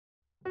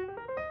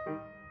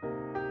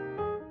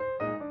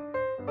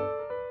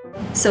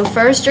So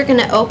first you're going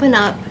to open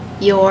up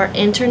your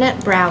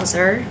internet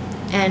browser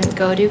and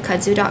go to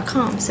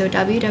kudzu.com. So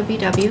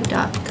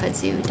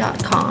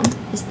www.kudzu.com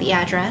is the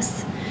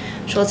address,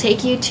 which will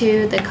take you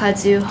to the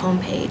Kudzu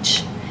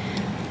homepage.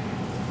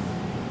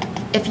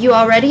 If you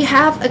already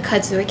have a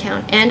Kudzu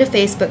account and a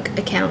Facebook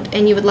account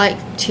and you would like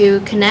to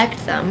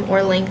connect them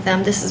or link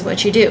them, this is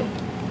what you do.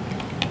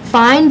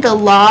 Find the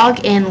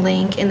login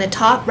link in the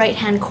top right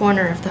hand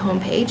corner of the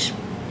homepage.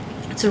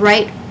 It's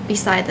right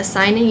beside the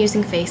sign in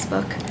using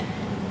Facebook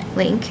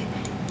link,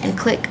 and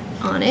click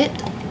on it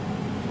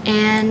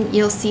and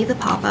you'll see the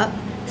pop-up.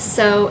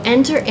 So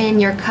enter in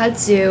your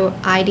Kudzu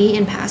ID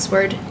and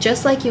password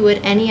just like you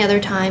would any other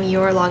time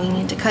you're logging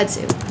into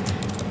Kudzu.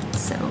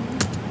 So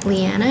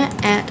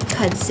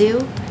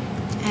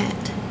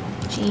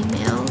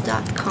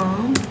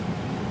leanna@kudzu@gmail.com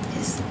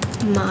is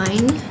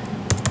mine.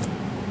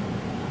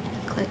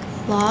 Click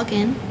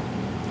login,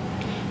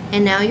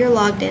 and now you're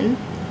logged in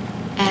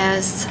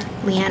as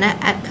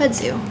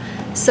Leanna@Kudzu.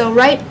 So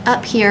right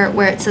up here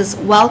where it says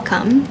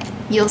welcome,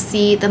 you'll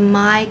see the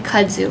My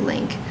Kudzu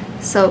link.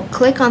 So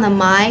click on the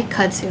My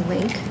Kudzu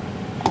link,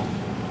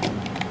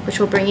 which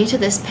will bring you to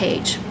this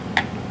page.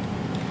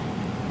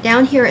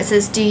 Down here it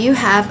says, do you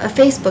have a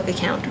Facebook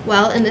account?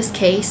 Well, in this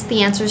case,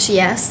 the answer is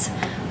yes.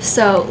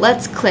 So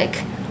let's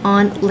click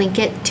on Link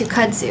It to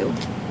Kudzu.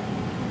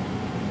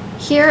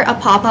 Here a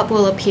pop-up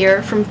will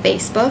appear from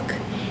Facebook,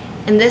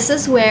 and this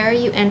is where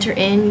you enter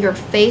in your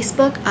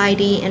Facebook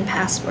ID and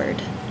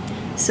password.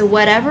 So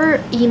whatever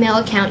email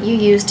account you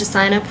use to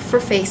sign up for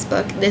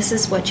Facebook, this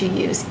is what you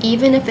use.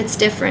 Even if it's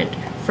different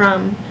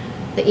from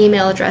the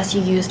email address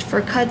you used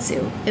for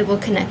Kudzu, it will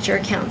connect your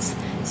accounts.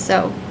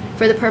 So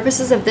for the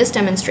purposes of this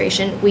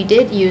demonstration, we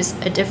did use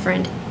a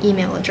different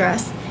email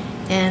address,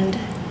 and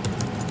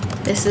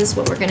this is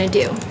what we're going to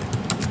do.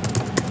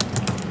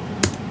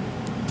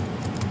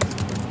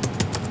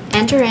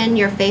 Enter in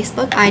your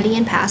Facebook ID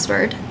and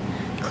password,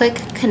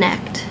 click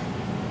Connect,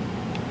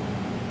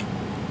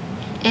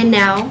 and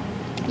now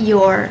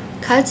your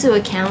Kudzu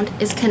account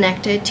is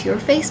connected to your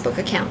Facebook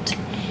account.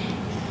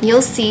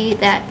 You'll see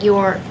that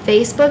your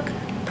Facebook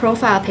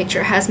profile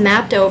picture has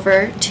mapped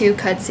over to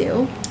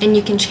Kudzu, and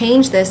you can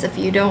change this if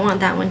you don't want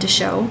that one to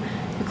show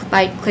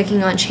by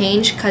clicking on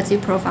Change Kudzu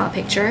Profile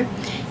Picture.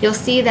 You'll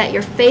see that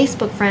your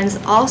Facebook friends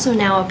also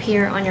now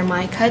appear on your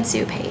My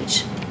Kudzu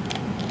page.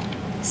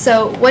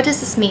 So what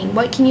does this mean?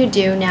 What can you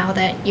do now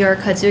that your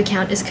Kudzu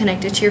account is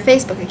connected to your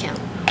Facebook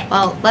account?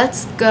 Well,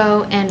 let's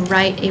go and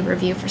write a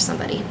review for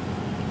somebody.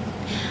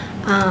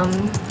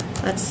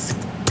 Let's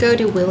go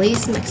to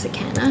Willie's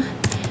Mexicana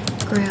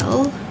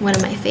Grill, one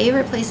of my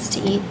favorite places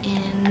to eat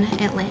in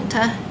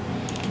Atlanta.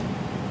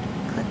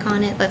 Click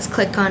on it. Let's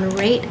click on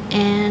Rate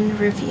and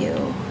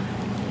Review.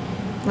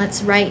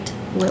 Let's write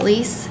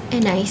Willie's a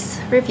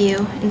nice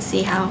review and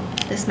see how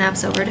this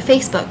maps over to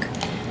Facebook.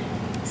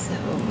 So,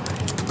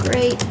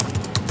 great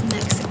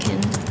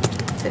Mexican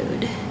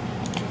food.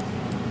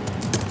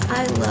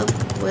 I love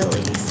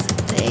Willie's.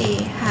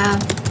 They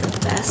have the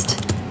best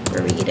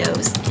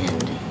burritos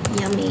and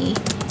yummy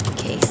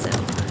queso.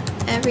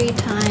 Every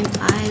time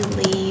I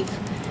leave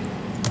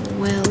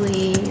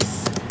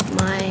Willie's,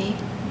 my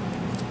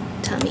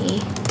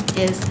tummy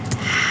is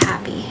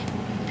happy.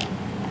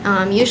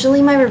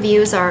 Usually my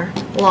reviews are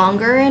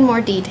longer and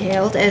more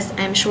detailed, as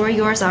I'm sure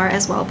yours are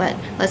as well, but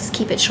let's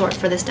keep it short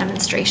for this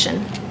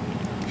demonstration.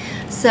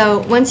 So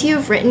once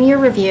you've written your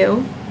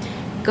review,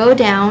 go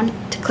down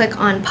to click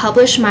on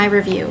Publish My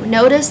Review.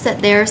 Notice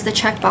that there's the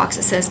checkbox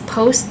that says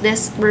Post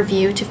this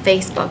review to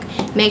Facebook.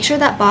 Make sure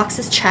that box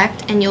is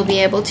checked and you'll be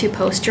able to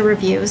post your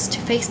reviews to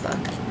Facebook.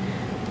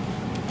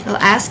 It'll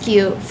ask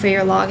you for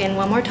your login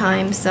one more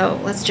time, so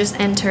let's just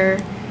enter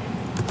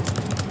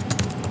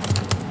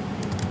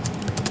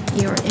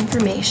your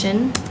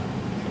information.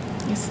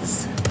 This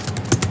is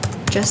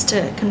just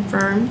to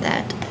confirm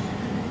that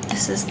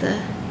this is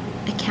the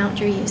account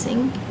you're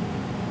using.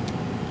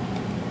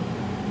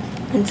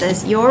 It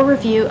says your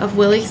review of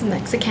Willie's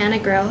Mexicana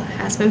Grill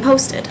has been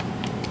posted.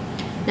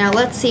 Now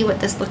let's see what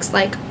this looks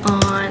like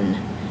on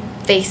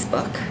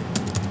Facebook.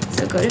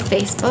 So go to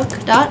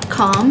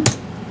facebook.com,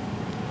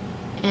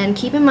 and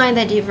keep in mind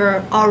that if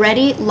you're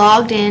already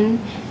logged in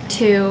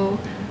to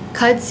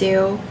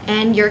Kudzu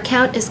and your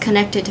account is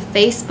connected to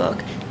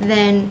Facebook,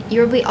 then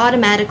you'll be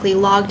automatically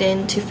logged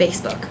in to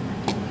Facebook.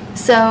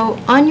 So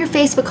on your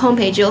Facebook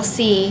homepage, you'll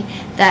see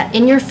that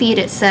in your feed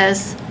it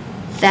says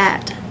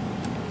that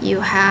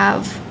you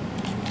have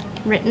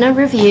written a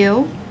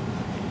review.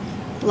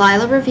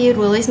 Lila reviewed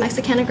Willie's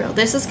Mexicana Grill.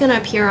 This is going to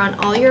appear on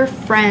all your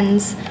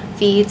friends'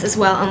 feeds as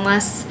well,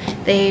 unless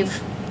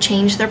they've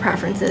changed their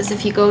preferences.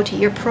 If you go to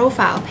your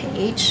profile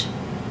page,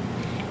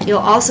 you'll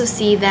also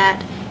see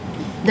that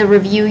the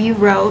review you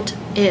wrote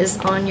is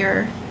on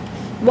your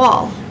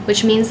wall,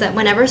 which means that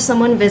whenever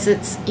someone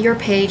visits your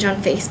page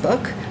on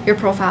Facebook, your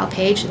profile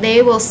page,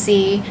 they will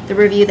see the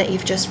review that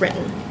you've just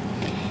written.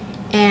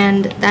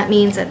 And that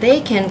means that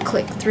they can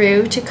click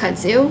through to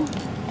Kudzu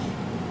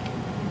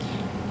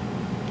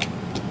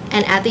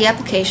and add the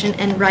application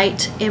and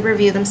write a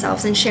review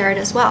themselves and share it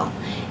as well.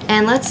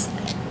 And let's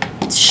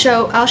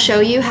I'll show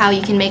you how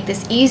you can make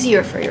this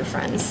easier for your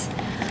friends.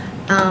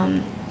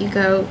 You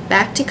go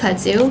back to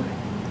Kudzu,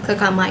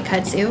 click on My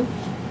Kudzu,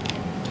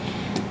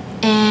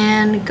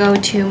 and go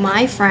to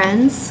My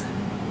Friends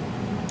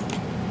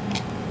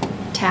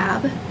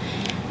tab,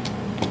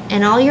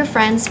 and all your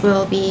friends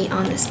will be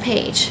on this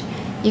page.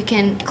 You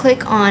can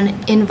click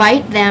on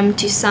Invite them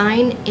to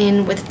sign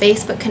in with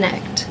Facebook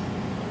Connect.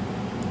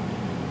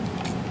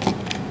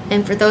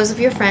 And for those of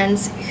your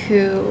friends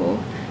who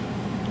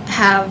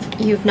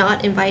you've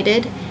not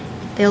invited,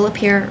 they'll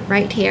appear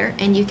right here,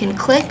 and you can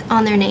click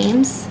on their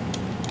names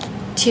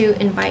to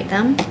invite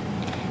them.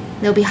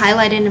 They'll be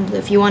highlighted in blue.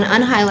 If you want to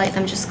unhighlight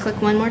them, just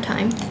click one more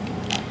time.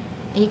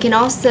 And you can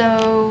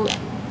also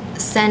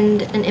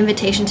send an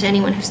invitation to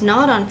anyone who's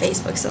not on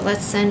Facebook. So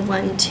let's send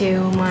one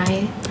to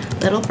my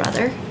little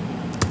brother.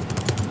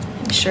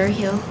 I'm sure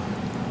he'll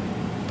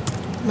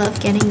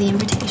love getting the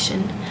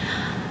invitation.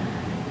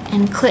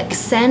 And click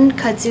Send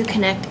Kudzu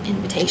Connect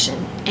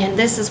Invitation, and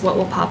this is what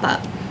will pop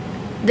up.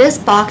 This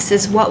box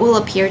is what will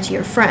appear to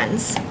your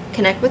friends.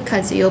 Connect with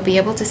Kudzu, you'll be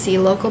able to see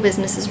local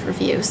businesses'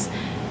 reviews.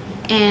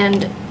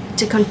 And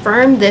to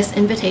confirm this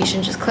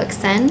invitation, just click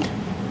Send,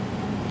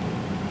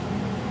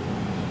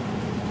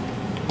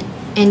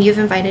 and you've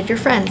invited your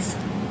friends.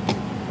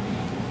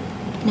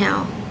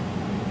 Now,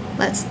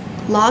 let's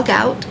log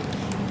out.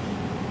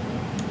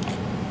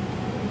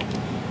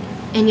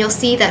 And you'll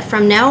see that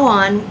from now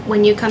on,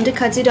 when you come to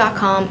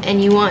Kudzu.com and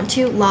you want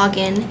to log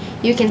in,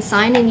 you can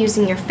sign in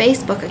using your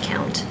Facebook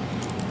account.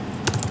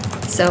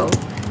 So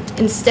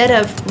instead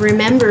of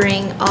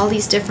remembering all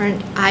these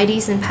different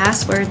IDs and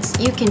passwords,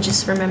 you can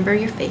just remember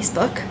your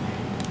Facebook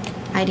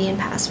ID and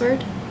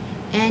password,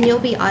 and you'll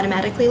be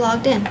automatically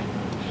logged in.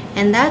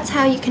 And that's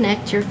how you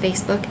connect your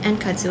Facebook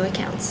and Kudzu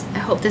accounts. I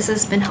hope this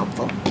has been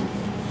helpful.